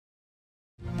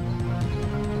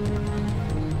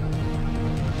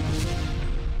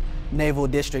Naval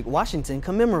District, Washington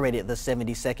commemorated the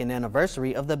 72nd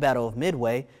anniversary of the Battle of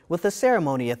Midway with a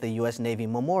ceremony at the U.S. Navy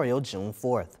Memorial June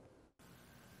 4th.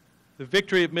 The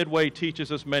victory at Midway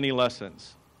teaches us many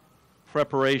lessons: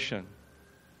 preparation,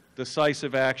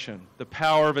 decisive action, the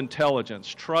power of intelligence,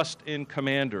 trust in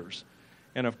commanders,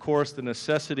 and of course the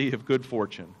necessity of good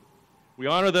fortune. We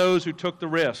honor those who took the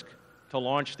risk to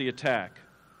launch the attack,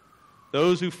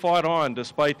 those who fought on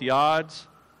despite the odds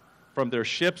from their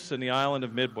ships in the island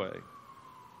of Midway,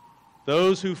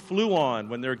 those who flew on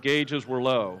when their gauges were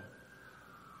low,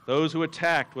 those who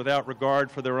attacked without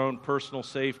regard for their own personal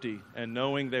safety and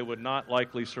knowing they would not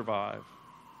likely survive,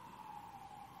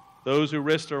 those who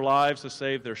risked their lives to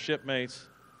save their shipmates,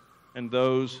 and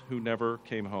those who never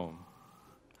came home.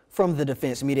 From the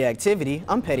Defense Media Activity,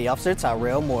 I'm Petty Officer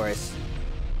Tyrell Morris.